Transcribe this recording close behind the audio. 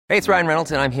Hey, it's Ryan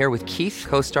Reynolds, and I'm here with Keith,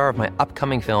 co-star of my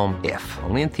upcoming film, If,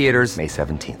 only in theaters May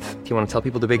 17th. Do you want to tell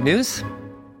people the big news?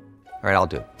 All right, I'll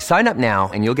do it. Sign up now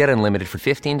and you'll get unlimited for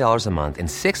 $15 a month and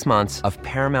 6 months of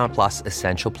Paramount Plus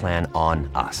Essential Plan on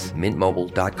us.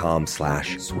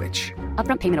 MintMobile.com/switch.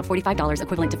 Upfront payment of $45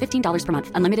 equivalent to $15 per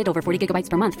month. Unlimited over 40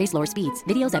 gigabytes per month. Face lower speeds.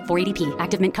 Videos at 480p.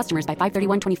 Active Mint customers by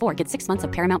 531.24 get 6 months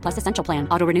of Paramount Plus Essential Plan.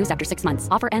 Auto renews after 6 months.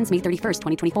 Offer ends May 31st,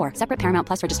 2024. Separate Paramount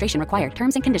Plus registration required.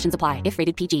 Terms and conditions apply if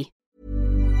rated PG.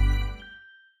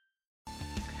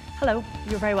 Hello,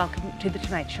 you're very welcome to The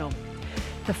Tonight Show.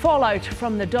 The fallout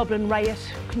from the Dublin riot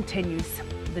continues.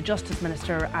 The Justice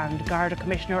Minister and Garda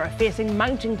Commissioner are facing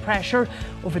mounting pressure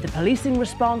over the policing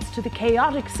response to the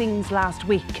chaotic scenes last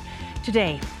week.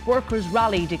 Today, workers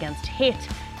rallied against hate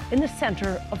in the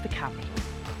centre of the capital.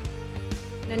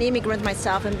 An immigrant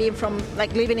myself, and being from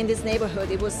living in this neighborhood,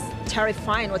 it was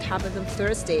terrifying what happened on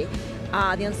Thursday.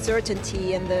 The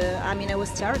uncertainty and I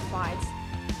was terrified.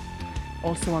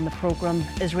 Also on the programme,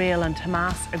 Israel and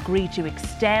Hamas agree to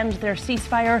extend their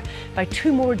ceasefire by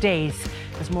 2 more days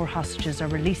as more hostages are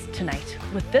released tonight,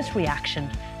 with this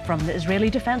reaction from the Israeli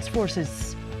Defence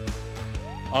Forces.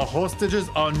 Our hostages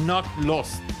are not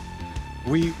lost.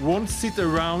 We won't sit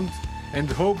around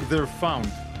and hope they're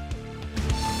found.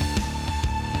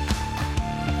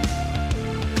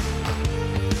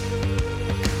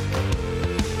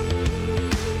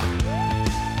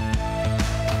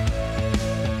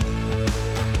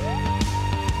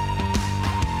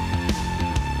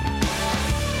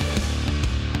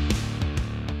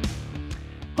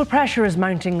 Well, pressure is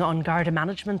mounting on Garda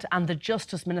management and the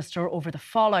Justice Minister over the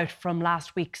fallout from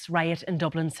last week's riot in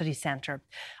Dublin city centre.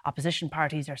 Opposition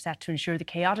parties are set to ensure the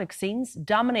chaotic scenes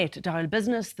dominate Dáil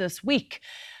business this week.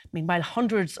 Meanwhile,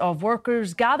 hundreds of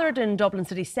workers gathered in Dublin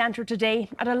city centre today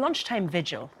at a lunchtime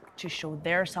vigil to show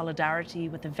their solidarity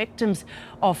with the victims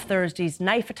of Thursday's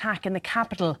knife attack in the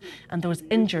capital and those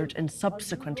injured in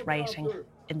subsequent rioting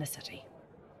in the city.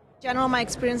 In general, my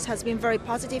experience has been very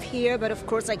positive here, but of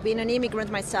course, being an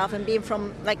immigrant myself and being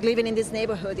from living in this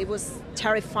neighborhood, it was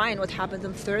terrifying what happened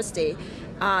on Thursday.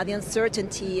 The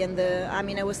uncertainty and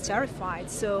I was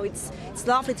terrified. So it's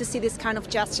lovely to see this kind of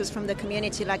gestures from the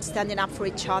community, standing up for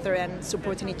each other and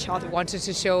supporting each other. Wanted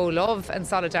to show love and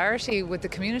solidarity with the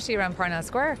community around Parnell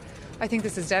Square. I think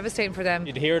this is devastating for them.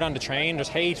 You'd hear it on the train. There's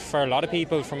hate for a lot of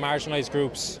people from marginalised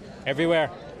groups everywhere,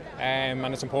 and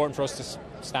it's important for us to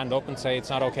stand up and say it's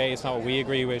not okay, it's not what we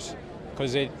agree with,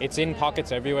 because it's in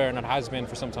pockets everywhere and it has been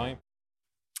for some time.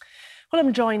 Well,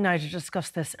 I'm joined now to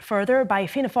discuss this further by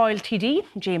Fianna Fáil TD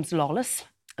James Lawless,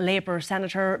 Labour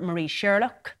Senator Marie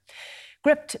Sherlock,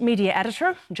 Gript Media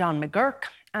Editor John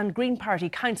McGurk, and Green Party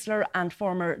Councillor and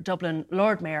former Dublin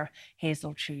Lord Mayor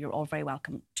Hazel Chu. You're all very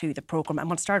welcome to the programme. I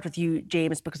want to start with you,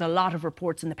 James, because a lot of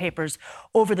reports in the papers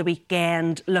over the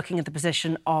weekend looking at the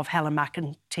position of Helen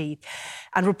McEntee.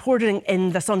 And reporting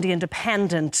in the Sunday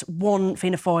Independent, one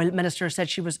Fianna Fáil minister said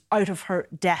she was out of her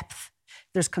depth.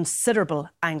 There's considerable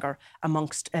anger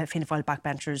amongst Fianna Fáil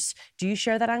backbenchers. Do you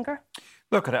share that anger?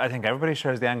 Look, I think everybody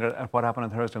shares the anger at what happened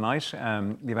on Thursday night, the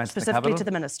events in the capital. Specifically to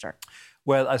the Minister?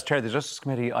 Well, as Chair of the Justice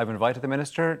Committee, I've invited the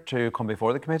Minister to come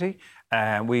before the committee.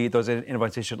 Those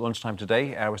invites issued at lunchtime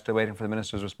today. We're still waiting for the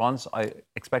Minister's response. I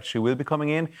expect she will be coming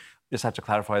in. Just have to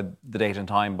clarify the date and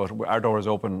time, but our door is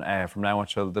open from now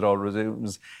until the Dáil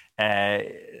resumes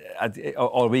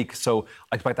all week. So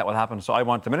I expect that will happen. So I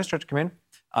want the Minister to come in,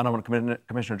 and I want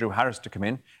Commissioner Drew Harris to come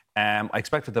in. I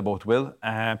expect that they both will.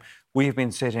 We've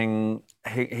been sitting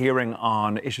hearing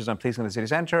on issues on policing in the city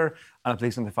centre and on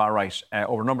policing the far right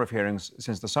over a number of hearings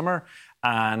since the summer,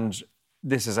 and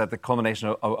this is at the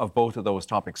culmination of both of those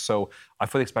topics. So I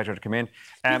fully expect her to come in.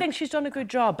 Do you think she's done a good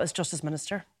job as Justice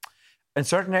Minister? In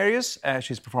certain areas,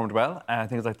 she's performed well.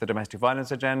 Things like the domestic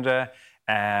violence agenda,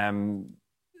 the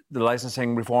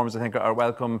licensing reforms, I think, are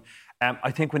welcome.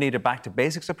 I think we need a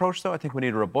back-to-basics approach, though. I think we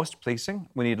need robust policing.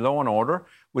 We need law and order.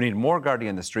 We need more Gardaí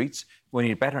in the streets. We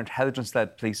need better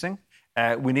intelligence-led policing.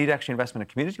 We need actually investment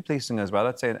in community policing as well,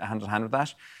 I'd say, hand in hand with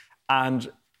that.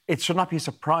 And it should not be a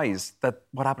surprise that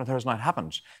what happened on Thursday night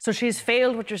happened. So she's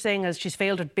failed, what you're saying is she's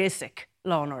failed at basic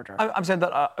law and order. I'm saying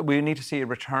that we need to see a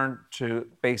return to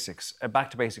basics,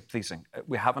 back to basic policing.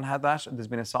 We haven't had that. There's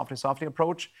been a softly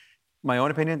approach. My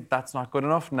own opinion, that's not good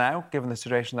enough now, given the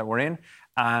situation that we're in,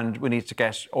 and we need to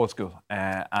get old school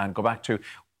and go back to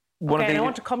one of the... I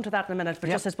want to come to that in a minute,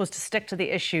 but just, I suppose, to stick to the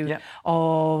issue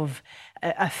of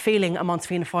a feeling amongst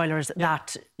Fianna Fáilers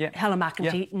that Helen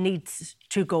McEntee needs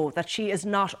to go, that she is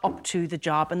not up to the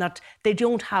job and that they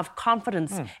don't have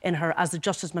confidence in her as the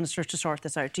Justice Minister to sort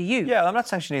this out. Do you? Yeah, I'm not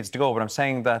saying she needs to go, but I'm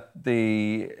saying that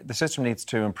the system needs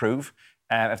to improve.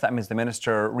 If that means the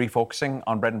Minister refocusing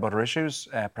on bread and butter issues,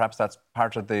 perhaps that's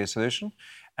part of the solution.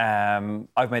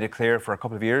 I've made it clear for a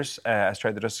couple of years as Chair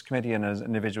of the Justice Committee and as an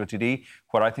individual TD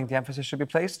where I think the emphasis should be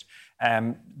placed.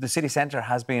 The city centre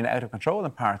has been out of control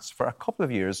in parts for a couple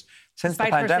of years since the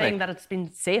pandemic. Despite saying that it's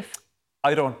been safe?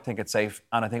 I don't think it's safe,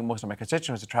 and I think most of my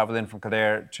constituents who travel in from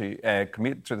Kildare to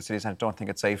commute through the city centre don't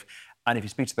think it's safe. And if you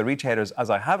speak to the retailers,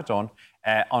 as I have done,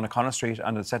 on O'Connell Street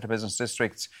and the centre business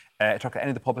districts, talk to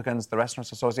any of the publicans, the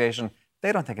Restaurants Association,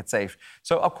 they don't think it's safe.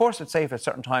 So, of course, it's safe at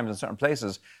certain times in certain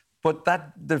places, but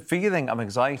the feeling of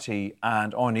anxiety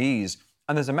and unease,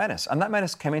 and there's a menace. And that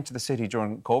menace came into the city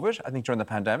during COVID, I think during the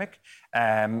pandemic.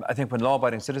 I think when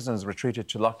law-abiding citizens retreated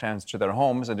to lockdowns to their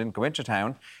homes and didn't go into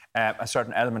town, a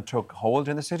certain element took hold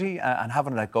in the city and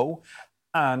haven't let go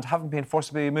and haven't been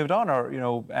forcibly moved on or,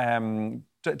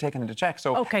 taken into check.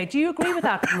 So, OK, do you agree with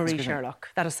that, Marie Sherlock,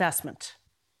 that assessment?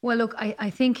 Well, look, I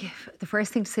think the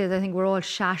first thing to say is I think we're all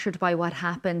shattered by what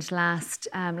happened last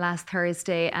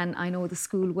Thursday, and I know the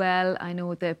school well, I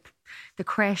know the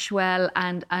creche well,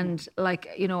 and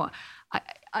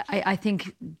I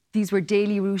think these were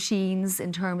daily routines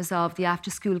in terms of the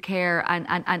after-school care and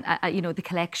the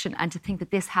collection, and to think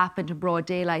that this happened in broad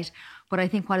daylight. But I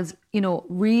think what has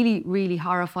really, really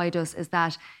horrified us is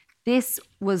that this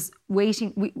was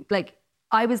waiting.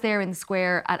 I was there in the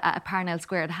square at Parnell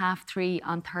Square at 3:30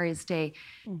 on Thursday.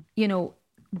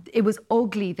 It was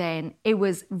ugly then. It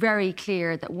was very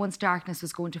clear that once darkness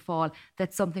was going to fall,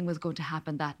 that something was going to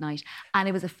happen that night. And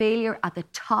it was a failure at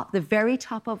the very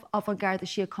top of An Garda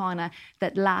Síochána,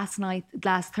 that last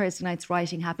Thursday night's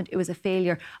rioting happened. It was a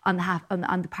failure on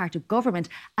the part of government.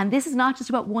 And this is not just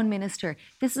about one minister.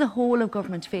 This is a whole of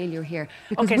government failure here.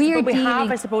 Because we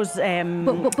have, I suppose,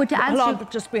 but to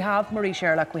answer, we have Marie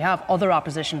Sherlock, we have other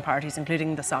opposition parties,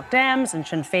 including the Soc Dems and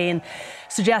Sinn Féin,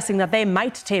 suggesting that they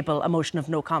might table a motion of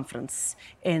no confidence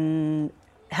in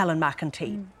Helen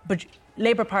McEntee. But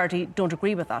Labour Party don't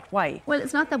agree with that. Why? Well,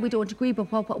 it's not that we don't agree,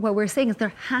 but what we're saying is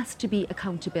there has to be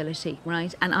accountability,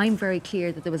 right? And I'm very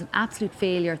clear that there was an absolute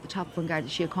failure at the top of An Garda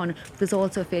Síochána, but there's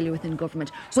also a failure within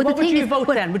government. So what would you vote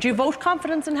then? Would you vote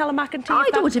confidence in Helen McEntee?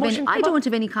 I don't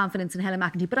have any confidence in Helen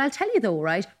McEntee, but I'll tell you though,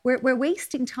 right, we're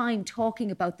wasting time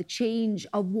talking about the change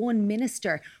of one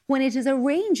minister when it is a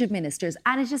range of ministers,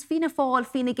 and it is Fianna Fáil,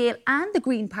 Fine Gael and the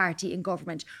Green Party in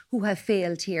government who have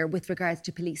failed here with regards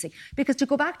to policing. Because to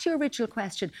go back to your original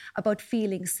question about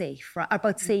feeling safe,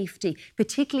 about safety,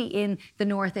 particularly in the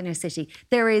North Inner City,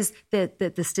 there is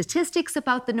the statistics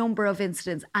about the number of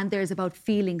incidents, and there's about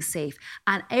feeling safe.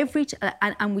 And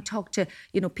and we talk to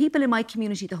people in my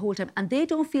community the whole time, and they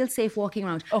don't feel safe walking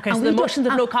around. OK, and so the motions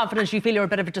of no confidence, you feel you're a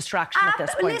bit of a distraction at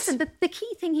this point. Listen, the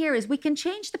key thing here is we can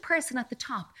change the person at the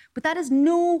top, but that is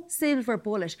no silver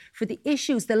bullet for the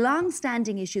issues, the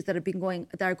long-standing issues that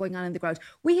are going on in the ground.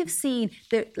 We have seen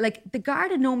the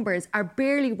Garda numbers are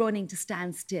barely running to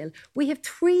stand still. We have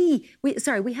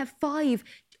 5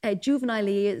 juvenile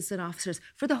liaison officers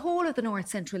for the whole of the North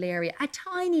Central area, a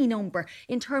tiny number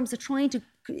in terms of trying to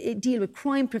deal with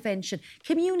crime prevention.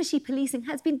 Community policing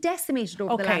has been decimated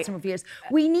over the last number of years.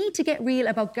 We need to get real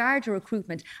about Garda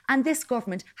recruitment, and this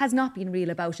government has not been real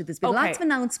about it. There's been lots of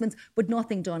announcements, but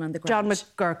nothing done on the ground. John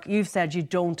McGurk, you've said you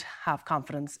don't have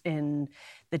confidence in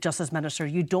the Justice Minister.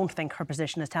 You don't think her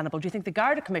position is tenable. Do you think the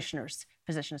Garda Commissioner's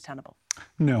position is tenable?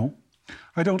 No,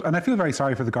 I don't. And I feel very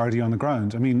sorry for the Gardaí on the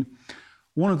ground. I mean,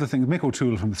 one of the things, Mick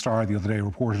O'Toole from the Star the other day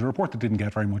reported, a report that didn't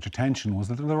get very much attention, was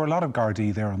that there were a lot of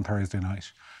Gardaí there on Thursday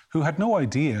night who had no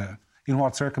idea in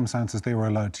what circumstances they were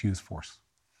allowed to use force,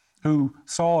 who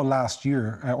saw last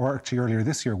year, or actually earlier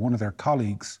this year, one of their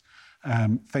colleagues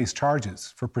face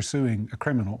charges for pursuing a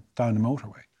criminal down the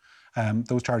motorway.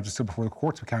 Those charges are still before the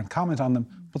courts. We can't comment on them,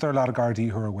 but there are a lot of Gardaí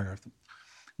who are aware of them.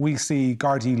 We see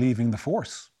Gardaí leaving the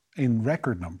force in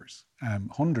record numbers,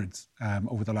 hundreds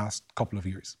over the last couple of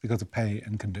years because of pay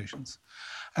and conditions.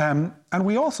 And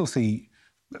we also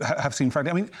have seen,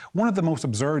 frankly, I mean, one of the most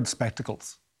absurd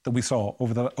spectacles that we saw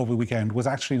over the weekend was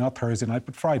actually not Thursday night,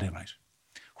 but Friday night,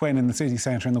 when in the city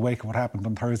centre, in the wake of what happened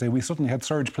on Thursday, we suddenly had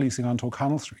surge policing onto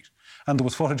O'Connell Street. And there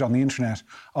was footage on the internet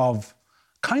of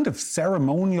kind of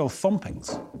ceremonial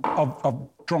thumpings of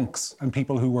drunks and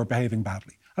people who were behaving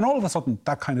badly. And all of a sudden,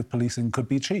 that kind of policing could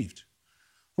be achieved.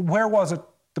 Where was it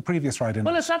the previous Friday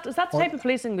night. Well, is that the type of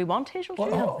policing we want, Hazel?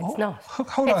 No, it's not.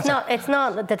 Hold on. It's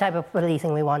not the type of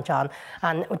policing we want, John.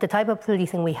 And the type of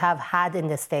policing we have had in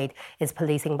this state is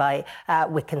policing by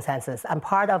with consensus. And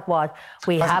part of what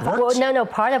we have,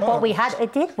 part of what we had,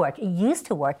 it did work. It used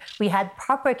to work. We had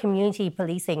proper community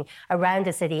policing around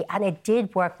the city, and it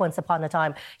did work once upon a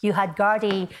time. You had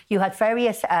Gardaí, you had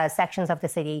various sections of the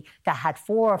city that had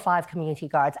 4 or 5 community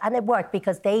guards, and it worked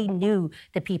because they knew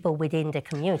the people within the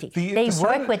community. They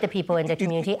worked with the people in the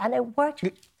community, and it worked.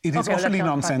 It is utterly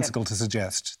nonsensical to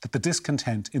suggest that the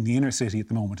discontent in the inner city at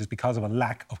the moment is because of a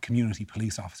lack of community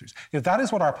police officers. If that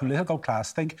is what our political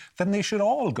class think, then they should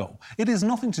all go. It is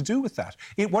nothing to do with that.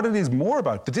 What it is more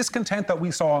about, the discontent that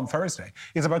we saw on Thursday,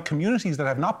 is about communities that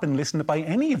have not been listened to by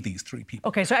any of these 3 people.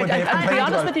 OK, so I'll be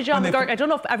honest with you, John McGurk, I don't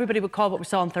know if everybody would call what we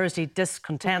saw on Thursday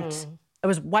discontent. It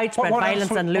was widespread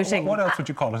violence and looting. What else would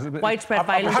you call it? Widespread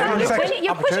violence and looting.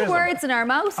 You're putting words in our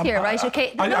mouths here, right?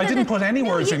 Okay. I didn't put any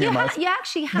words in your mouth. You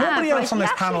actually have. Nobody else on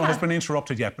this panel has been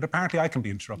interrupted yet, but apparently I can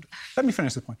be interrupted. Let me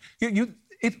finish this point.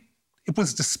 It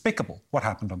was despicable what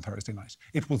happened on Thursday night.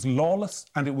 It was lawless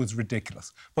and it was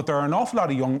ridiculous. But there are an awful lot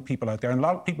of young people out there and a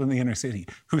lot of people in the inner city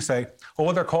who say,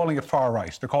 oh, they're calling it far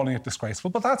right, they're calling it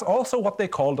disgraceful. But that's also what they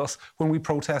called us when we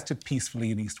protested peacefully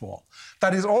in East Wall.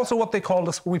 That is also what they called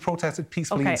us when we protested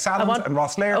peacefully in Sallins and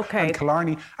Rosslare and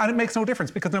Killarney. And it makes no difference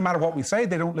because no matter what we say,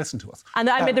 they don't listen to us. And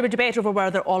I mean, there was debate over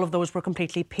whether all of those were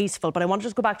completely peaceful. But I want to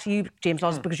just go back to you, James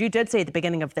Lawless, because you did say at the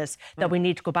beginning of this that we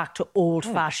need to go back to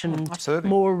old-fashioned,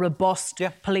 more robust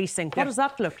policing. What does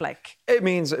that look like? It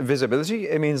means visibility.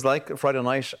 It means, like Friday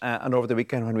night and over the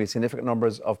weekend when we had significant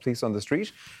numbers of police on the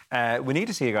street, we need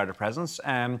to see a Garda presence.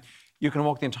 You can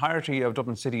walk the entirety of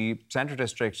Dublin City Centre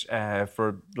District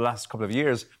for the last couple of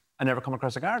years and never come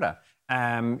across a Garda.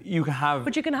 You can have...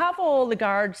 But you can have all the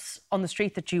guards on the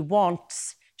street that you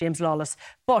want, James Lawless.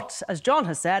 But as John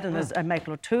has said, and as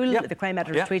Michael O'Toole, the crime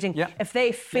editor, is tweeting, if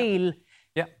they feel...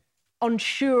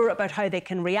 unsure about how they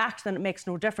can react, then it makes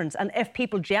no difference. And if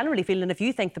people generally feel, and if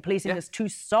you think the policing is too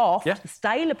soft, the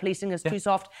style of policing is too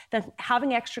soft, then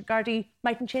having extra Gardaí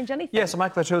mightn't change anything. Yeah, so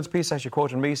Michael O'Toole's piece actually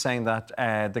quoted me saying that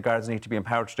the guards need to be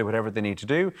empowered to do whatever they need to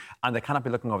do, and they cannot be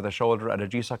looking over their shoulder at a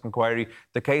GSOC inquiry.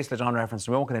 The case that John referenced,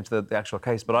 we won't get into the actual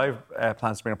case, but I've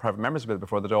plans to bring a private members bill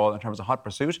before the Dáil in terms of hot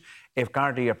pursuit. If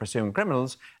Gardaí are pursuing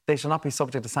criminals, they shall not be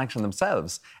subject to sanction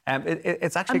themselves.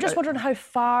 It's actually... I'm just wondering how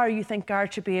far you think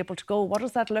guards should be able to go. What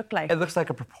does that look like? It looks like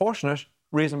a proportionate,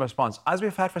 reasonable response. As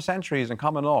we've had for centuries in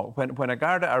common law, when a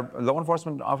Garda or a law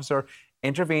enforcement officer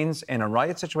intervenes in a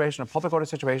riot situation, a public order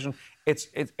situation, it's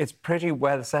pretty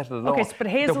well settled law. OK, but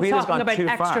Hazel's talking about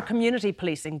extra community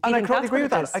policing. And I completely agree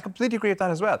with that. I completely agree with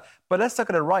that as well. But let's look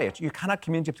at a riot. You cannot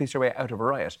community police your way out of a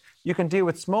riot. You can deal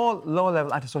with small,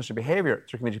 low-level antisocial behaviour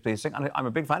through community policing, and I'm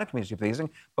a big fan of community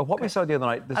policing, but what we saw the other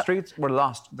night, the streets were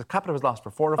lost, the capital was lost for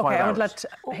 4 or 5 hours. I would let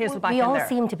Hazel back in there. there. We all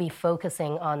seem to be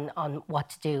focusing on what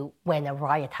to do when a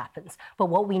riot happens, but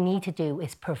what we need to do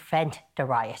is prevent the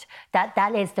riot.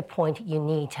 That is the point you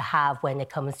need to have when it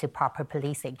comes to proper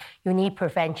policing. You need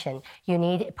prevention, you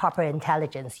need proper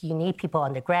intelligence, you need people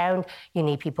on the ground, you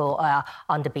need people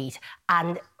on the beat.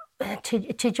 And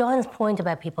to John's point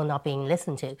about people not being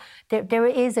listened to, there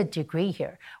is a degree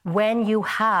here. When you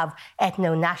have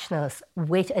ethno-nationalists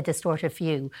with a distorted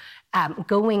view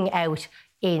going out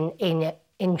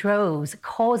in droves,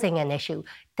 causing an issue,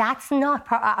 that's not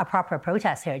a proper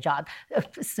protest here, John.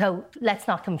 So let's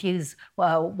not confuse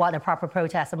what a proper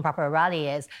protest and proper rally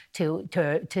is to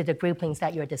the groupings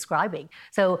that you're describing.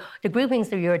 So the groupings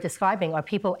that you're describing are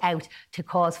people out to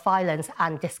cause violence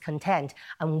and discontent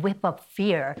and whip up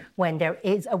fear when there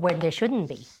shouldn't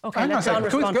be. OK, let's John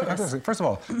respond to this. First of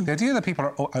all, the idea that people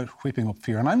are out whipping up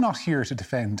fear, and I'm not here to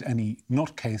defend any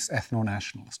nutcase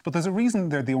ethno-nationalist, but there's a reason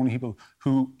they're the only people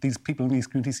who these people in these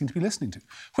communities seem to be listening to.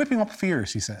 Whipping up fear,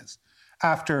 she says,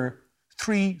 after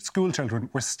 3 school children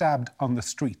were stabbed on the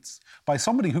streets by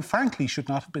somebody who, frankly, should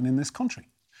not have been in this country.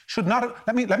 Should not have,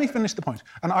 let me finish the point.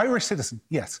 An Irish citizen,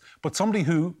 yes, but somebody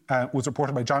who was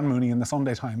reported by John Mooney in the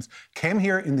Sunday Times, came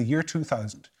here in the year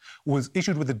 2000, was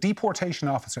issued with a deportation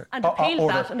officer and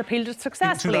appealed that and appealed it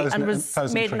successfully and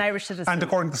was made an Irish citizen. And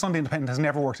according to the Sunday Independent, has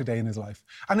never worked a day in his life.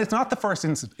 And it's not the first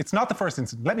incident. It's not the first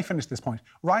incident. Let me finish this point.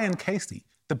 Ryan Casey,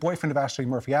 the boyfriend of Ashley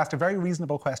Murphy, asked a very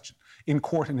reasonable question in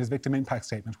court in his victim impact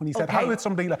statement when he said, how did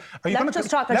somebody... Are you going to just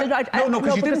talk? No,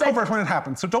 because you didn't cover it when it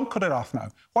happened, so don't cut it off now.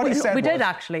 What he said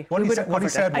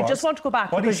I just want to go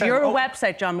back because your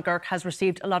website, John McGurk, has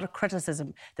received a lot of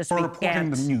criticism this week. For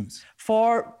reporting the news.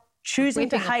 For choosing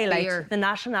to Whipping up highlight fear. the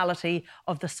nationality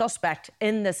of the suspect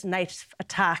in this night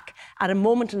attack at a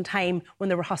moment in time when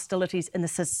there were hostilities in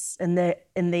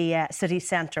the city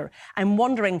centre. I'm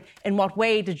wondering, in what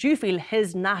way did you feel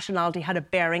his nationality had a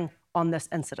bearing on this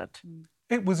incident?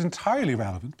 It was entirely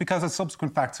relevant because, as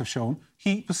subsequent facts have shown,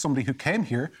 he was somebody who came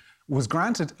here, was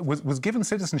given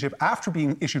citizenship after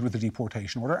being issued with a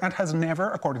deportation order, and has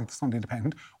never, according to the Sunday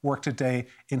Independent, worked a day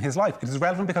in his life. It is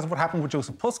relevant because of what happened with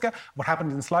Joseph Puska, what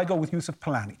happened in Sligo with Yusuf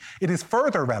Palani. It is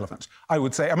further relevant, I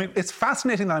would say. I mean, it's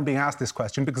fascinating that I'm being asked this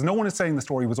question because no one is saying the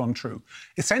story was untrue.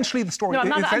 Essentially, the story... No,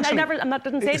 didn't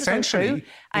say it was untrue.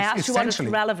 I asked you what its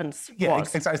relevance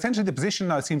was. Essentially, the position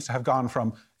now seems to have gone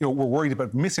from, we're worried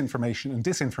about misinformation and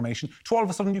disinformation, to all of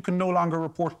a sudden you can no longer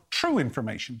report true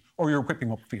information or you're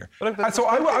whipping up fear. And so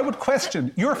I would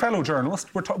question, you're a fellow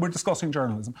journalist, we're discussing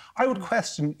journalism, I would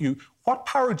question you, what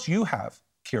power do you have,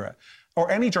 Ciara, or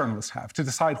any journalist have, to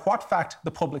decide what fact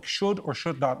the public should or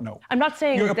should not know? I'm not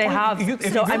saying they have...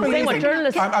 I'm saying what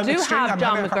journalists do have,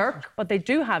 John McGurk, what they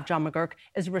do have, John McGurk,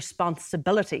 is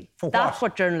responsibility. That's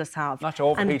what journalists have. Not to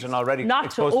overheat an already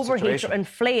Not to overheat or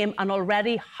inflame an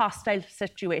already hostile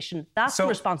situation. That's the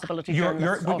responsibility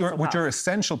journalists also have. What your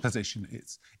essential position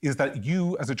is that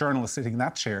you, as a journalist sitting in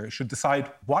that chair, should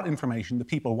decide what information the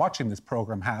people watching this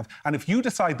programme have, and if you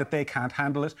decide that they can't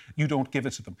handle it, you don't give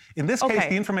it to them. In this case,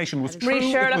 the information was true,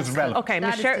 it was relevant. Okay,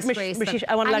 Marisha,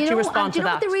 I want to let you respond to that. Do you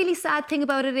know what the really sad thing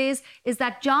about it is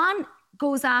that John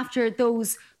goes after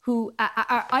those who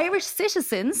are Irish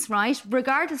citizens, right,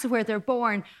 regardless of where they're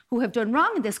born, who have done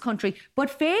wrong in this country, but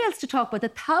fails to talk about the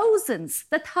thousands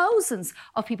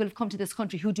of people who've come to this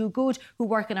country who do good, who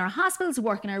work in our hospitals, who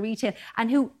work in our retail,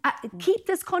 and who keep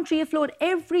this country afloat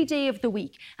every day of the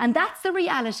week. And that's the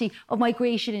reality of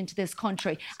migration into this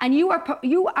country. And you are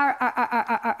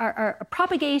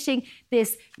propagating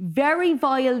this very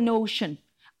vile notion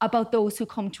about those who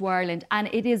come to Ireland, and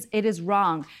it is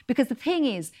wrong. Because the thing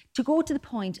is, to go to the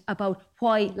point about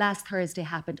why last Thursday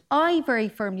happened, I very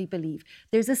firmly believe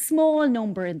there's a small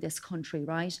number in this country,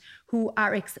 right, who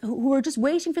are just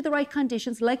waiting for the right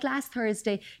conditions, like last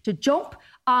Thursday, to jump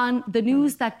on the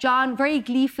news that John very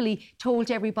gleefully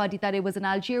told everybody that it was an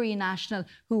Algerian national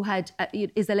who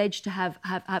is alleged to have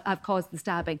caused the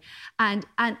stabbing. And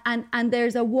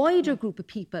there's a wider group of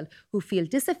people who feel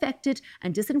disaffected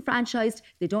and disenfranchised.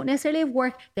 They don't necessarily have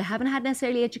work. They haven't had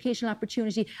necessarily educational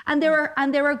opportunity. And there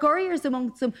are gurriers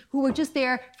amongst them who are just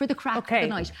there for the crack of the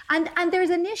night. And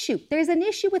there's an issue. There's an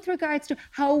issue with regards to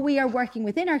how we are working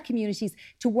within our communities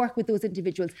to work with those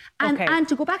individuals. And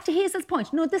to go back to Hazel's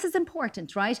point, no, this is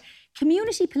important, right?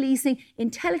 Community policing,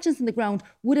 intelligence on the ground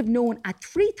would have known at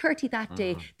 3:30 that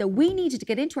day that we needed to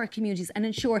get into our communities and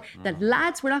ensure that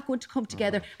lads were not going to come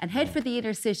together and head for the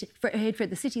inner city, head for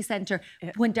the city centre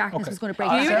when darkness was going to break.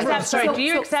 Do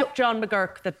you accept, John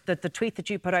McGurk, that the tweet that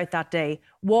you put out that day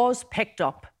was picked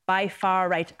up by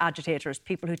far-right agitators,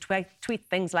 people who tweet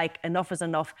things like, enough is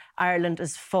enough, Ireland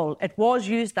is full? It was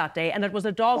used that day, and it was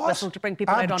a dog whistle to bring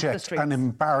people out onto the streets. And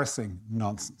embarrassing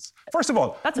nonsense. First of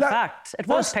all... That's a fact. It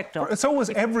was picked up. So was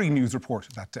every news report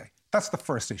that day. That's the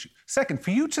first issue. Second,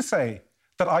 for you to say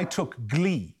that I took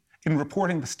glee in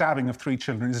reporting the stabbing of 3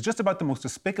 children is just about the most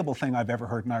despicable thing I've ever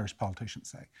heard an Irish politician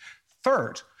say.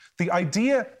 Third, the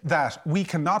idea that we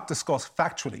cannot discuss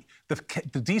factually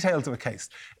the details of a case.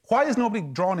 Why is nobody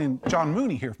drawn in John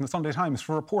Mooney here from the Sunday Times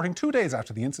for reporting 2 days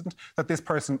after the incident that this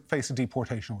person faced a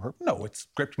deportation order? No, it's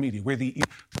Gript Media. We're the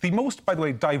most, by the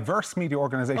way, diverse media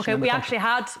organisation in the country.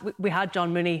 We had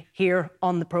John Mooney here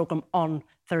on the programme on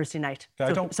Thursday night.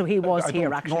 So he was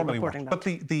here actually reporting that. But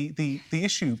the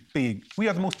issue being, we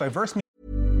are the most diverse media.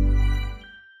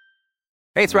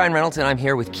 Hey, it's Ryan Reynolds, and I'm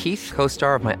here with Keith,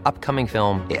 co-star of my upcoming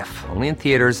film, If, only in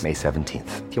theaters May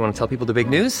 17th. Do you want to tell people the big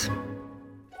news?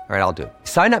 All right, I'll do it.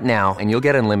 Sign up now and you'll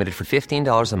get unlimited for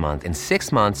 $15 a month and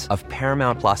 6 months of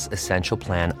Paramount Plus Essential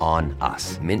Plan on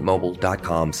us.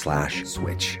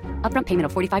 MintMobile.com/switch. Upfront payment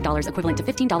of $45 equivalent to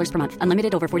 $15 per month.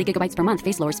 Unlimited over 40 gigabytes per month.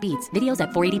 Face lower speeds. Videos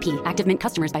at 480p. Active Mint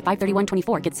customers by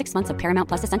 531.24 get 6 months of Paramount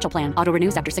Plus Essential Plan. Auto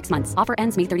renews after 6 months. Offer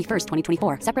ends May 31st,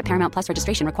 2024. Separate Paramount Plus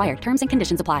registration required. Terms and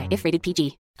conditions apply if rated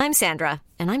PG. I'm Sandra,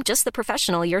 and I'm just the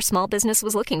professional your small business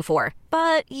was looking for.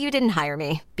 But you didn't hire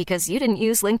me because you didn't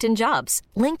use LinkedIn Jobs.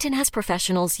 LinkedIn has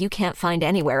professionals you can't find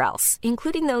anywhere else,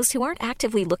 including those who aren't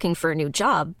actively looking for a new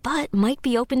job, but might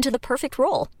be open to the perfect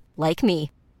role, like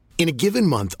me. In a given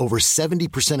month, over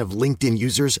 70% of LinkedIn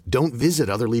users don't visit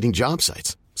other leading job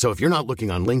sites. So if you're not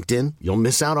looking on LinkedIn, you'll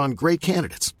miss out on great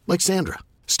candidates like Sandra.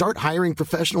 Start hiring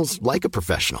professionals like a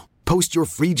professional. Post your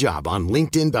free job on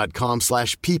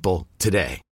linkedin.com/people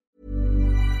today.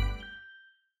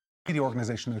 media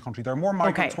organisation in the country. There are more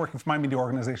migrants working for my media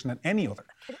organisation than any other.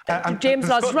 James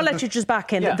Laws, I just want to let you just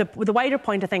back in. Yeah. The wider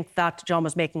point I think that John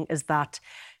was making is that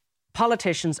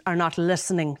politicians are not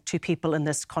listening to people in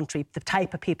this country, the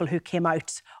type of people who came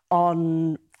out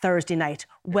on Thursday night,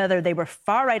 whether they were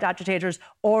far-right agitators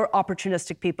or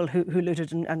opportunistic people who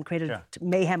looted and created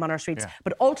mayhem on our streets. Yeah.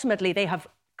 But ultimately, they have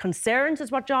concerns,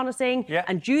 is what John is saying,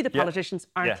 and you, the politicians,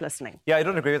 aren't listening. Yeah, I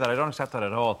don't agree with that. I don't accept that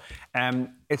at all.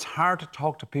 It's hard to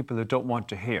talk to people who don't want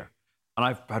to hear. And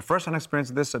I've had first-hand experience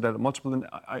of this at multiple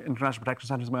international protection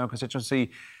centres in my own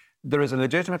constituency. There is a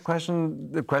legitimate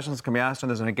question. The questions can be asked, and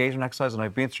there's an engagement exercise, and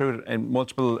I've been through it in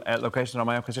multiple locations in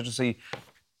my own constituency.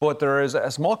 But there is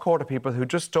a small cohort of people who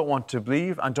just don't want to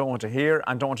believe and don't want to hear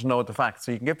and don't want to know the facts.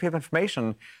 So you can give people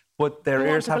information, but their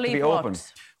ears have to be open.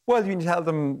 Well, you can tell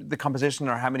them the composition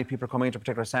or how many people are coming into a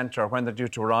particular centre or when they're due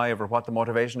to arrive or what the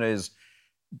motivation is.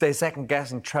 They second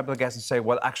guess and treble guess and say,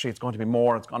 well, actually, it's going to be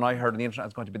more. And I heard on the internet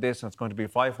it's going to be this, and it's going to be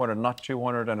 500, not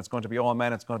 200, and it's going to be all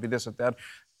men, it's going to be this or that.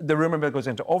 The rumour mill goes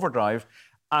into overdrive,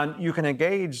 and you can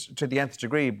engage to the nth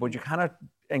degree, but you cannot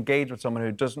engage with someone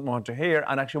who doesn't want to hear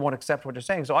and actually won't accept what you're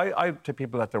saying. So I take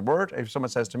people at their word. If someone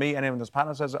says to me, anyone in this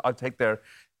panel says, I'll take that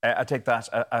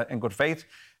in good faith.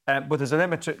 But there's a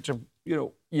limit to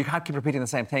you can't keep repeating the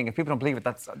same thing. If people don't believe it,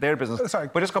 that's their business. Sorry.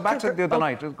 But just go back to the other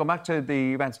night. Go back to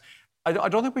the events. I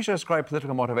don't think we should ascribe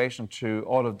political motivation to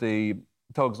all of the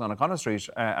thugs on O'Connell Street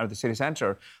or the city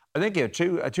centre. I think you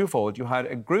had twofold. You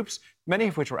had groups, many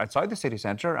of which were outside the city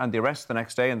centre, and the arrests the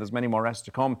next day, and there's many more arrests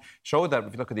to come, show that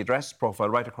if you look at the address profile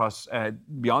right across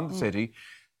beyond the city,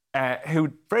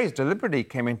 who very deliberately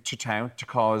came into town to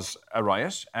cause a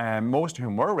riot, most of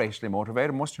whom were racially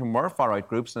motivated, most of whom were far-right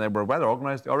groups, and they were well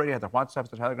organised. They already had their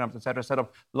WhatsApps, their Telegrams, etc., set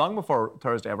up long before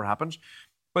Thursday ever happened.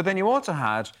 But then you also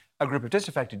had a group of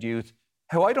disaffected youth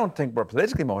who I don't think were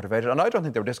politically motivated, and I don't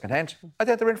think they were discontent. I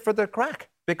think they were in for the crack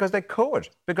because they could,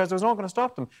 because there was no one going to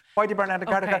stop them. Why do you burn out a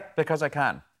Garda? Because I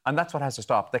can. And that's what has to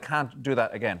stop. They can't do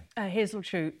that again. Hazel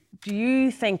True, do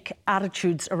you think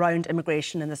attitudes around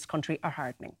immigration in this country are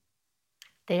hardening?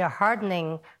 They are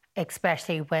hardening,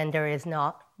 especially when there is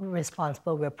not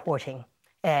responsible reporting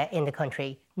in the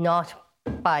country, not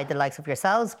by the likes of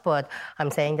yourselves, but I'm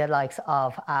saying the likes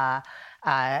of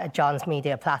John's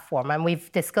media platform. And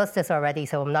we've discussed this already,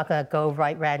 so I'm not going to go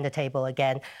right round the table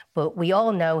again. But we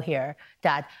all know here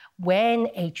that when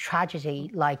a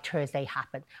tragedy like Thursday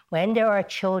happened, when there are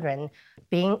children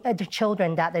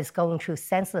that is going through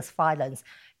senseless violence,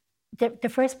 the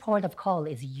first port of call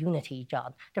is unity,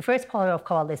 John. The first port of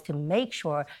call is to make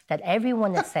sure that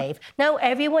everyone is safe. No,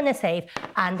 everyone is safe,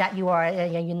 and that you are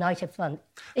a united front.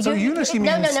 So unity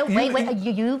means... No, wait.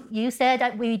 You said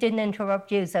that we didn't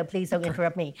interrupt you, so please don't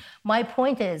interrupt me. My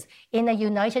point is, in a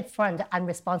united front and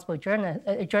responsible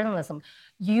journalism,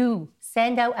 you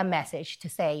send out a message to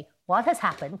say what has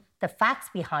happened, the facts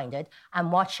behind it,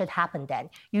 and what should happen then.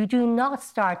 You do not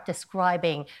start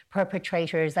describing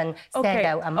perpetrators and send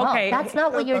out a mob. That's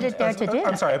not what you're there to do.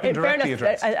 I'm sorry, I've been directly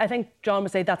addressed. I think John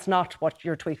would say that's not what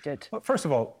your tweet did. Well, first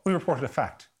of all, we reported a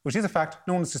fact, which is a fact.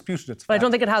 No one has disputed it. But I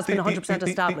don't think it has been 100%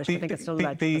 established. I think it's still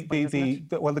alleged.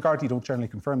 Well, the Gardaí don't generally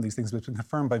confirm these things, but it's been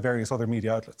confirmed by various other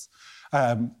media outlets.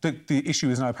 The issue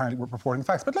is now apparently we're reporting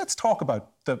facts. But let's talk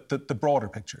about the broader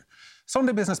picture.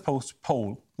 Sunday Business Post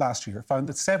poll last year found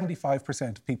that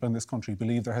 75% of people in this country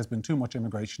believe there has been too much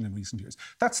immigration in recent years.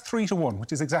 That's 3-1,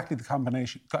 which is exactly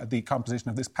the composition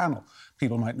of this panel,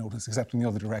 people might notice, except in the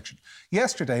other direction.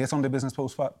 Yesterday, a Sunday Business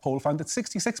Post poll found that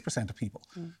 66% of people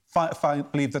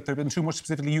believe that there have been too much,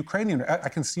 specifically Ukrainian. I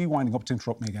can see you winding up to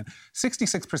interrupt me again.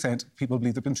 66% of people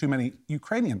believe there have been too many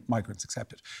Ukrainian migrants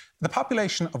accepted. The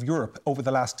population of Europe over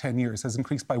the last 10 years has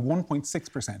increased by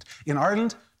 1.6%. In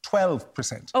Ireland,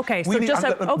 12%. OK, so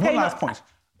one last point.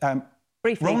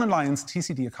 Briefly. Ronan Lyons,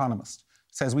 TCD economist,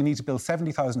 says we need to build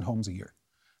 70,000 homes a year.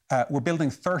 We're building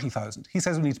 30,000. He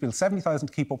says we need to build 70,000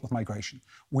 to keep up with migration.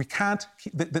 We can't...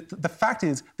 The fact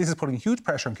is, this is putting huge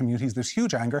pressure on communities. There's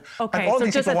huge anger. Okay, and all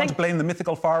these people want to blame the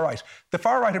mythical far right. The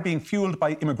far right are being fuelled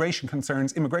by immigration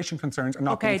concerns. Immigration concerns are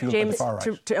not being fuelled by the far right.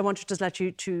 James, I want to just let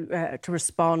you to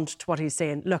respond to what he's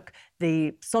saying. Look,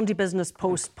 the Sunday Business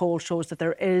Post poll shows that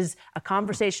there is a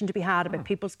conversation to be had about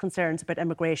people's concerns about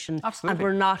immigration. Absolutely. And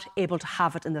we're not able to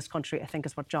have it in this country, I think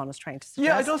is what John is trying to suggest.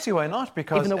 Yeah, I don't see why not,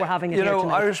 because... Even though we're having it here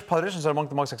tonight. Irish politicians are among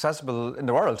the most accessible in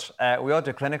the world. We all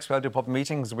do clinics, we all do public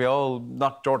meetings, we all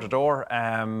knock door to door,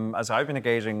 as I've been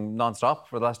engaging non-stop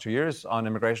for the last 2 years on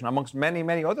immigration, amongst many,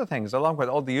 many other things, along with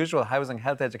all the usual housing,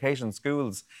 health, education,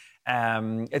 schools.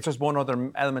 It's just one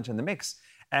other element in the mix.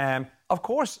 Of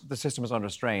course, the system is under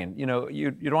strain. You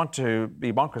don't want to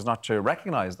be bonkers not to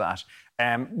recognise that.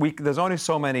 There's only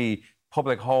so many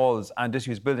public halls and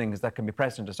disused buildings that can be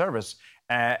pressed into service,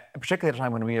 particularly at a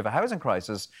time when we have a housing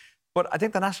crisis. But I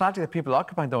think the nationality that people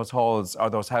occupying those halls or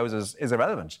those houses is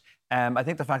irrelevant. I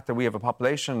think the fact that we have a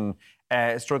population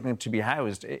struggling to be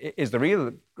housed is the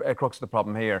real crux of the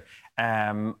problem here.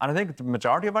 And I think the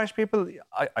majority of Irish people,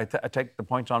 I take the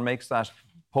point John makes that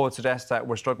Poll suggests that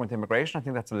we're struggling with immigration. I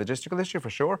think that's a logistical issue for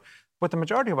sure. But the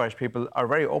majority of Irish people are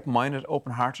very open-minded,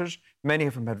 open-hearted. Many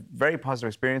of them had very positive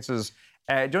experiences.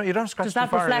 You don't scratch Does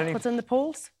that reflect what's in the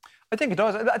polls? I think it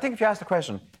does. I think if you ask the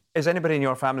question, is anybody in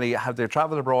your family, have they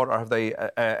travelled abroad or have they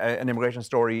an immigration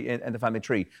story in the family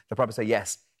tree? They'll probably say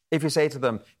yes. If you say to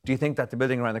them, do you think that the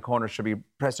building around the corner should be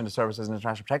pressed into service as an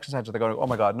international protection centre? They're going, oh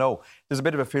my God, no. There's a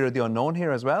bit of a fear of the unknown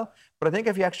here as well. But I think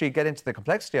if you actually get into the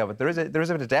complexity of it, there is a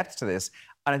bit of depth to this.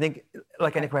 And I think,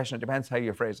 like any question, it depends how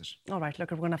you phrase it. All right,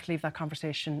 look, we're going to have to leave that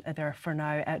conversation there for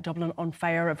now. Dublin on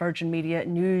Fire, a Virgin Media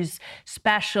news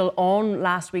special on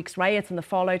last week's riots and the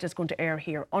fallout is going to air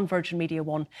here on Virgin Media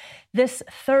 1 this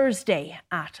Thursday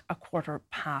at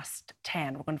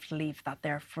 10:15. We're going to have to leave that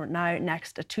there for now.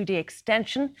 Next, a 2-day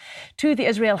extension to the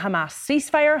Israel-Hamas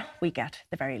ceasefire. We get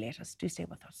the very latest. Do stay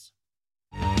with us.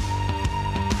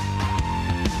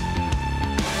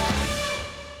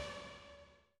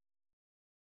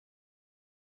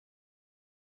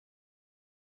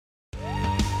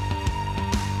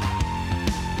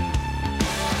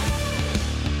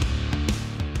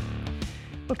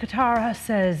 Well, Qatar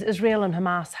says Israel and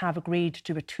Hamas have agreed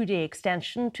to a 2-day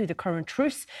extension to the current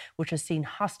truce, which has seen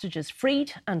hostages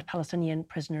freed and Palestinian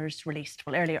prisoners released.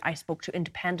 Well, earlier I spoke to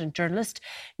independent journalist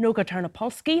Noga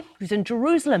Ternopolsky, who's in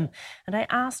Jerusalem, and I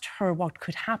asked her what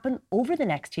could happen over the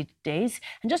next 2 days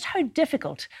and just how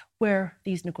difficult were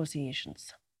these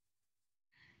negotiations.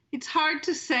 It's hard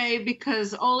to say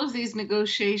because all of these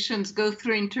negotiations go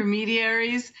through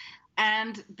intermediaries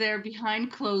and they're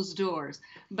behind closed doors.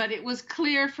 But it was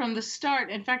clear from the start,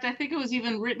 in fact, I think it was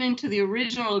even written into the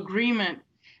original agreement,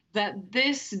 that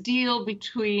this deal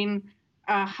between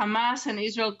Hamas and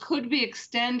Israel could be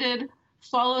extended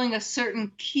following a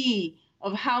certain key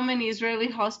of how many Israeli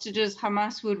hostages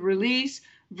Hamas would release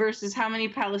versus how many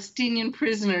Palestinian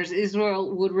prisoners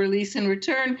Israel would release in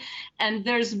return. And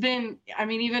there's been, I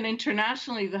mean, even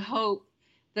internationally, the hope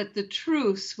that the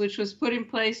truce, which was put in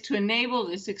place to enable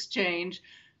this exchange,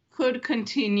 could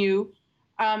continue.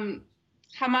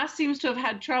 Hamas seems to have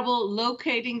had trouble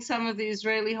locating some of the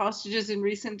Israeli hostages in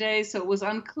recent days, so it was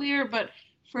unclear. But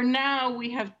for now, we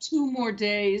have 2 more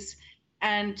days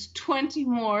and 20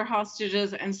 more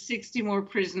hostages and 60 more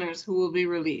prisoners who will be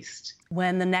released.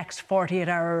 When the next 48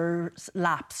 hours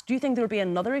lapse, do you think there will be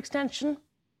another extension?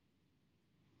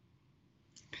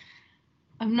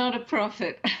 I'm not a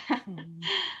prophet.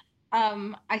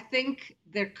 I think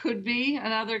there could be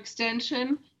another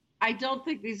extension. I don't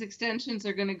think these extensions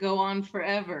are going to go on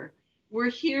forever.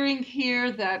 We're hearing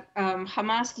here that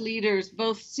Hamas leaders,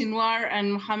 both Sinwar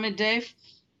and Mohammed Deif,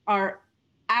 are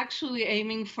actually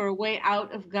aiming for a way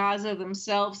out of Gaza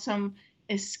themselves, some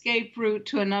escape route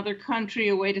to another country,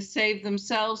 a way to save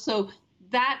themselves. So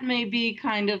that may be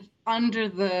kind of under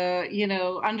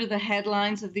the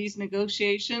headlines of these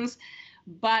negotiations.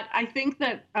 But I think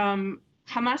that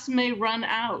Hamas may run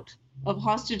out of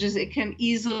hostages it can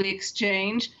easily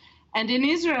exchange. And in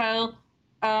Israel,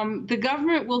 the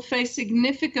government will face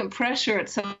significant pressure at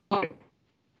some point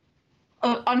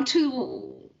in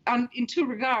 2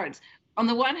 regards. On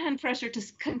the one hand, pressure to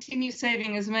continue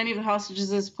saving as many of the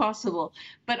hostages as possible.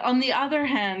 But on the other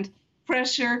hand,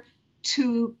 pressure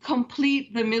to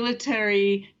complete the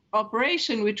military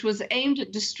operation, which was aimed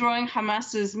at destroying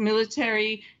Hamas's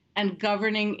military and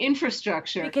governing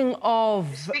infrastructure. Speaking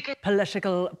of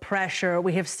political pressure,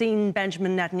 we have seen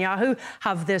Benjamin Netanyahu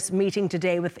have this meeting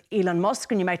today with Elon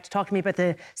Musk, and you might talk to me about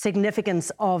the significance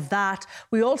of that.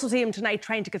 We also see him tonight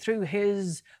trying to get through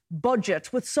his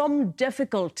budget with some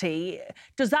difficulty.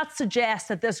 Does that suggest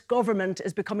that this government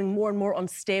is becoming more and more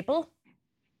unstable?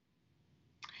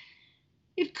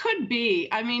 It could be.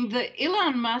 I mean, the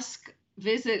Elon Musk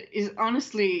visit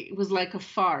was like a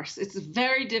farce. It's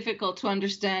very difficult to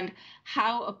understand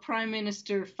how a prime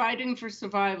minister fighting for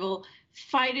survival,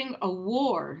 fighting a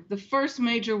war, the first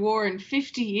major war in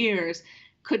 50 years,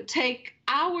 could take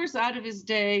hours out of his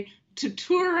day to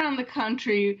tour around the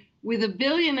country with a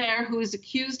billionaire who is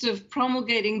accused of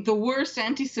promulgating the worst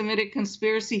anti-Semitic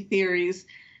conspiracy theories,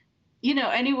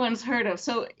 anyone's heard of.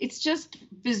 So it's just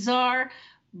bizarre,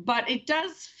 but it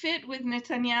does fit with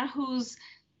Netanyahu's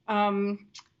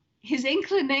his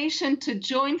inclination to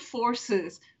join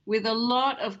forces with a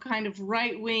lot of kind of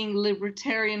right-wing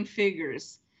libertarian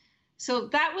figures. So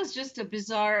that was just a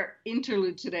bizarre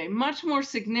interlude today. Much more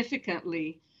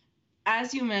significantly,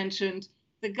 as you mentioned,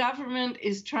 the government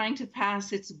is trying to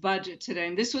pass its budget today.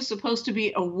 And this was supposed to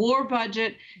be a war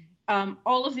budget.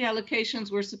 All of the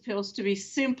allocations were supposed to be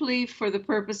simply for the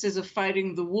purposes of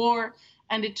fighting the war.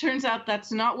 And it turns out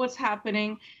that's not what's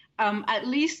happening. At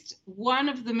least one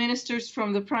of the ministers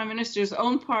from the Prime Minister's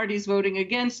own party is voting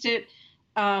against it.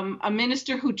 A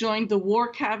minister who joined the war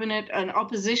cabinet, an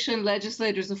opposition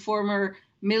legislator, a former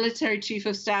military chief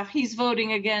of staff, he's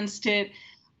voting against it.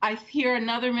 I hear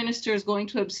another minister is going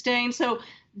to abstain. So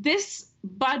this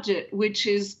budget, which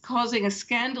is causing a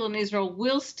scandal in Israel,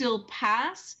 will still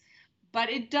pass.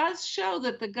 But it does show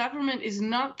that the government is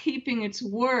not keeping its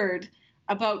word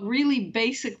about really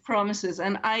basic promises.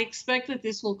 And I expect that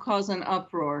this will cause an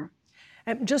uproar.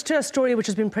 Just to a story which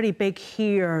has been pretty big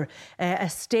here, a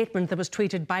statement that was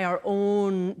tweeted by our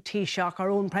own Taoiseach, our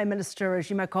own Prime Minister,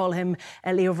 as you might call him,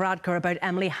 Leo Varadkar, about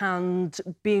Emily Hand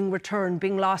being returned,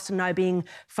 being lost and now being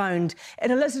found.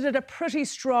 It elicited a pretty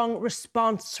strong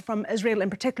response from Israel, in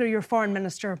particular your Foreign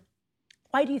Minister.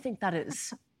 Why do you think that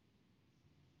is?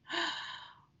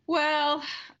 Well,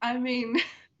 I mean,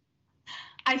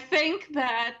 I think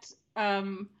that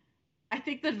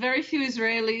very few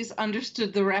Israelis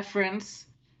understood the reference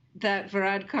that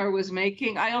Varadkar was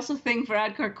making. I also think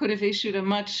Varadkar could have issued a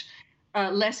much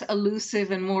less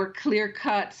elusive and more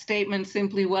clear-cut statement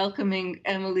simply welcoming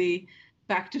Emily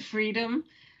back to freedom.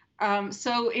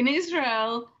 So in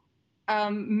Israel,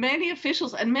 many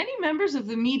officials and many members of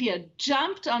the media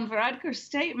jumped on Varadkar's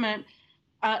statement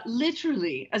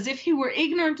literally, as if he were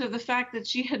ignorant of the fact that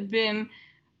she had been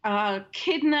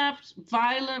kidnapped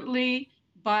violently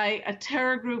by a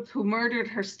terror group who murdered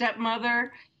her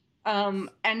stepmother,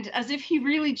 and as if he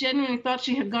really genuinely thought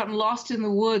she had gotten lost in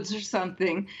the woods or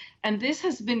something. And this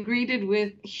has been greeted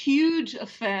with huge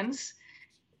offense.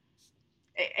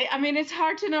 I mean, it's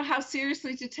hard to know how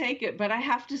seriously to take it, but I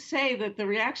have to say that the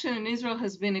reaction in Israel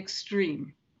has been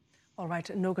extreme. All right,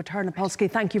 Noga Ternopolsky,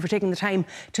 thank you for taking the time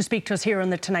to speak to us here on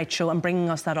The Tonight Show and bringing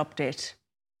us that update.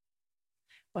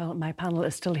 Well, my panel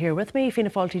is still here with me. Fianna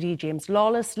Fáil TD James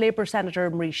Lawless, Labour Senator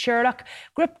Marie Sherlock,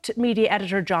 Gript Media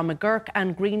Editor John McGurk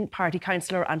and Green Party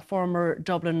Councillor and former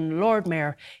Dublin Lord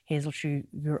Mayor Hazel Shue.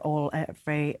 You're all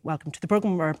very welcome to the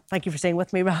programme, or thank you for staying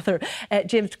with me rather.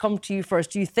 James, to come to you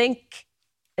first, do you think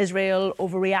Israel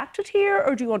overreacted here,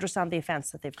 or do you understand the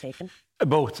offence that they've taken?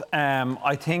 Both.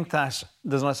 I think that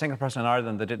there's not a single person in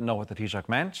Ireland that didn't know what the Taoiseach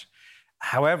meant.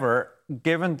 However,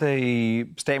 given the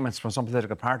statements from some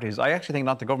political parties, I actually think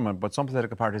not the government, but some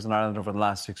political parties in Ireland over the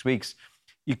last 6 weeks,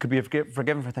 you could be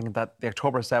forgiven for thinking that the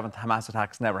October 7th Hamas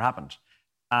attacks never happened.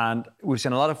 And we've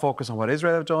seen a lot of focus on what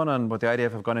Israel have done and what the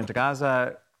IDF have gone into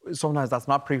Gaza. Sometimes that's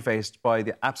not prefaced by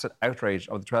the absolute outrage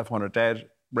of the 1,200 dead,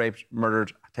 raped,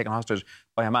 murdered, taken hostage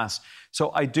by Hamas.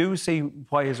 So I do see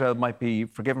why Israel might be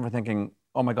forgiven for thinking,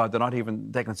 oh my God, they're not even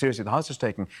taking it seriously, the hostage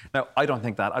taking. Now, I don't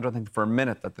think that. I don't think for a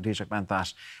minute that the Taoiseach meant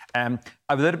that. I've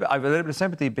a little bit of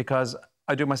sympathy because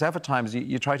I do myself at times.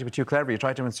 You try to be too clever. You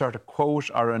try to insert a quote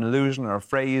or an allusion or a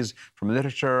phrase from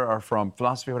literature or from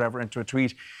philosophy or whatever into a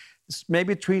tweet.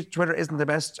 Maybe Twitter isn't the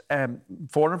best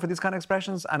forum for these kind of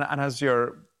expressions. And as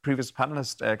your previous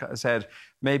panellist said,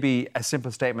 maybe a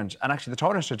simple statement. And actually, the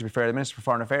Tánaiste Minister, to be fair, the Minister for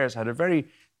Foreign Affairs, had a very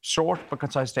short but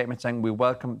concise statement saying we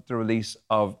welcome the release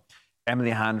of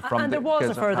Emily Hand from and there was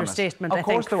a further statement, I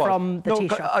think, from the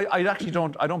Taoiseach. I actually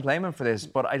don't blame him for this,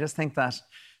 but I just think that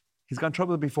he's got in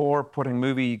trouble before putting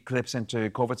movie clips into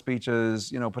COVID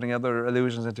speeches, putting other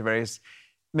allusions into various.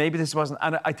 Maybe this wasn't,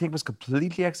 and I think it was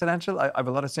completely accidental. I have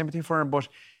a lot of sympathy for him, but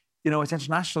it's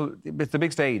international. It's the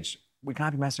big stage. We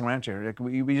can't be messing around here.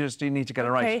 We just need to get it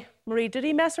right. Okay, Marie, did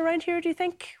he mess around here, do you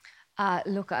think?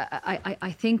 Look,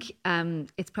 I think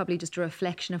it's probably just a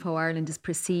reflection of how Ireland is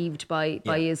perceived by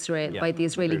Israel, by the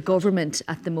Israeli government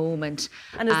at the moment.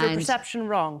 And is the perception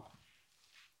wrong?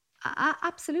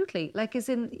 Absolutely. I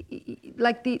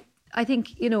think,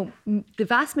 the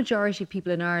vast majority of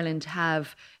people in Ireland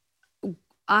have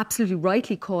absolutely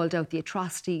rightly called out the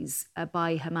atrocities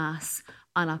by Hamas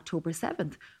on October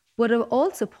 7th, but have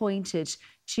also pointed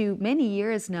to many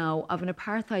years now of an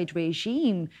apartheid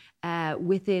regime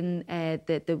within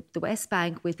the West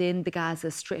Bank, within the Gaza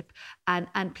Strip,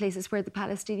 and places where the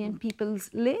Palestinian peoples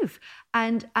live.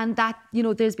 And that,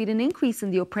 there's been an increase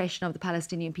in the oppression of the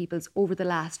Palestinian peoples over the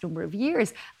last number of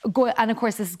years. And of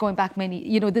course, this is going back many,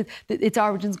 its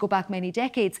origins go back many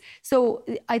decades. So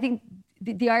I think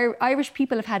the Irish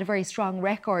people have had a very strong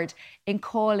record in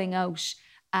calling out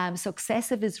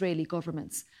successive Israeli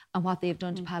governments and what they've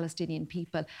done to Palestinian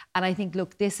people. And I think,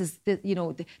 look, this is,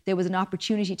 there was an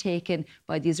opportunity taken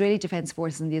by the Israeli Defence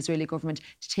Forces and the Israeli government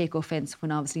to take offence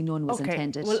when obviously none was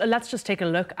intended. Well, let's just take a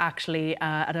look, actually,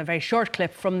 at a very short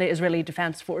clip from the Israeli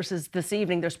Defence Forces this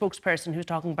evening. Their spokesperson who's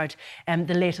talking about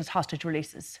the latest hostage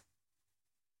releases.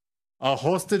 Our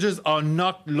hostages are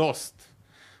not lost.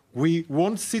 We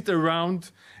won't sit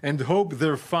around and hope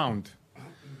they're found.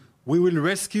 We will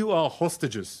rescue our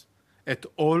hostages at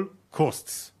all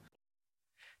costs.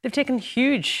 They've taken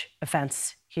huge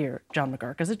offence here, John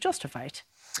McGurk. Is it justified?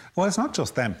 Well, it's not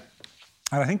just them.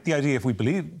 And I think the idea, if we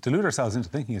delude ourselves into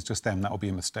thinking it's just them, that would be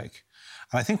a mistake.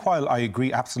 And I think while I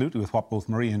agree absolutely with what both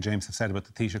Marie and James have said about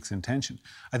the Taoiseach's intention,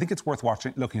 I think it's worth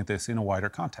looking at this in a wider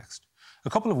context. A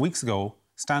couple of weeks ago,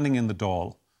 standing in the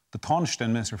Dáil, the Taoiseach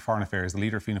and Minister for Foreign Affairs, the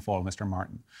leader of Fianna Fáil, Mr.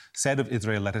 Martin, said of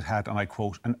Israel that it had, and I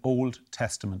quote, an Old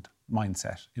Testament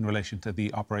mindset in relation to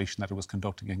the operation that it was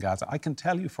conducting in Gaza. I can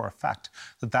tell you for a fact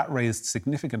that that raised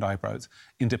significant eyebrows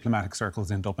in diplomatic circles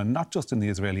in Dublin, not just in the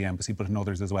Israeli embassy, but in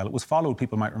others as well. It was followed,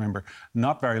 people might remember,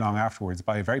 not very long afterwards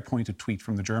by a very pointed tweet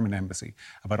from the German embassy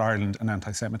about Ireland and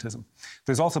anti-Semitism.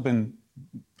 There's also been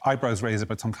eyebrows raised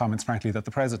about some comments, frankly, that the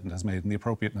President has made and the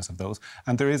appropriateness of those.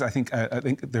 And there is, I think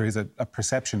there is a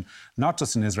perception, not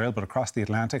just in Israel, but across the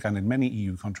Atlantic and in many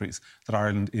EU countries, that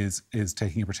Ireland is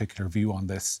taking a particular view on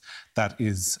this that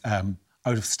is out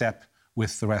of step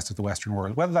with the rest of the Western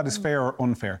world, whether that is fair or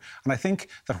unfair. And I think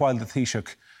that while the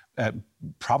Taoiseach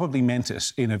probably meant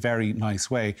it in a very nice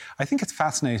way, I think it's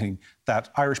fascinating that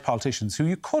Irish politicians, who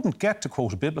you couldn't get to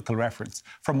quote a biblical reference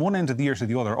from one end of the year to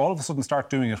the other, all of a sudden start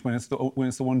doing it when it's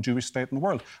the one Jewish state in the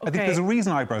world. Okay. I think there's a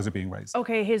reason eyebrows are being raised.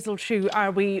 OK, Hazel Chu,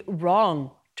 are we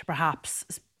wrong to perhaps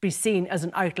be seen as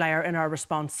an outlier in our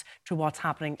response to what's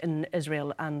happening in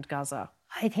Israel and Gaza?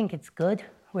 I think it's good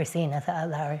we're seen as an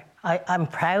outlier. I'm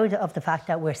proud of the fact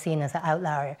that we're seen as an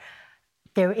outlier.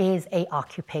 There is an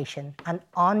occupation, an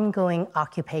ongoing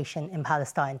occupation in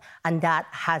Palestine, and that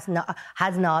has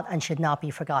not and should not be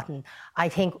forgotten. I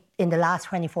think in the last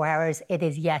 24 hours, it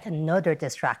is yet another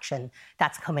distraction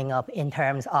that's coming up in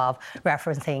terms of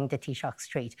referencing the Taoiseach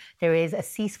Street. There is a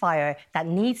ceasefire that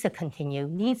needs to continue,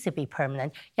 needs to be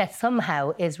permanent, yet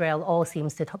somehow Israel all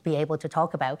seems to be able to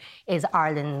talk about is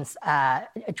Ireland's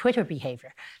Twitter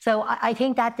behaviour. So I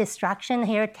think that distraction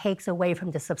here takes away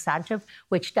from the substantive,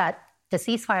 which that the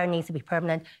ceasefire needs to be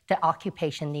permanent, the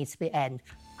occupation needs to be end.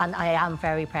 And I am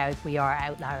very proud we are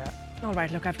outlier. All right,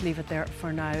 look, I have to leave it there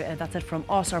for now. That's it from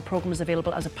us. Our programme is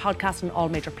available as a podcast on all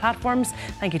major platforms.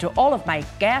 Thank you to all of my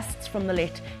guests from the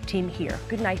late team here.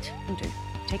 Good night and do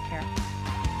take care.